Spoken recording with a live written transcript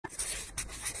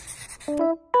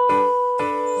Route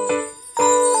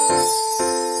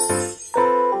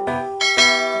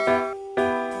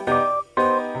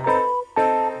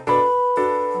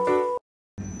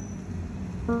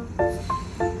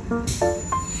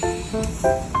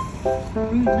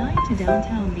 9 to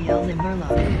downtown via Limburlo.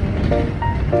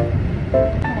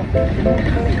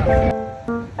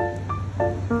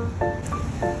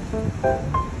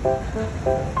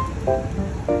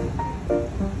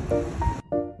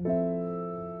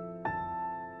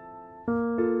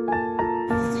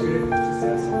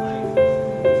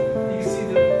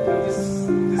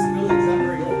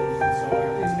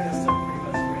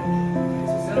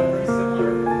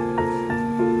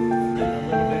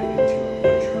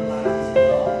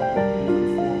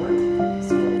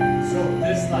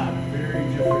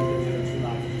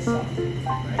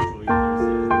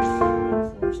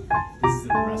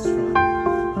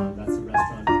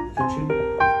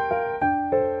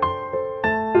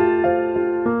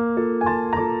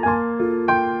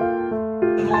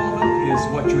 Is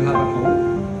what you have at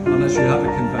home, unless you have a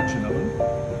convection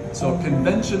oven. So a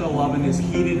conventional oven is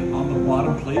heated on the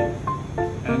bottom plate,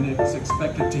 and it's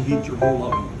expected to heat your whole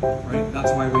oven, right?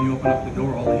 That's why when you open up the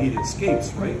door, all the heat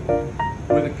escapes, right?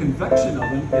 With a convection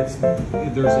oven, there's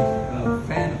a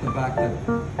fan at the back that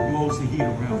blows the heat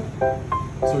around.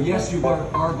 So yes, you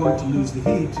are going to lose the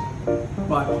heat,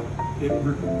 but it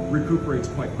recuperates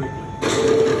quite quickly.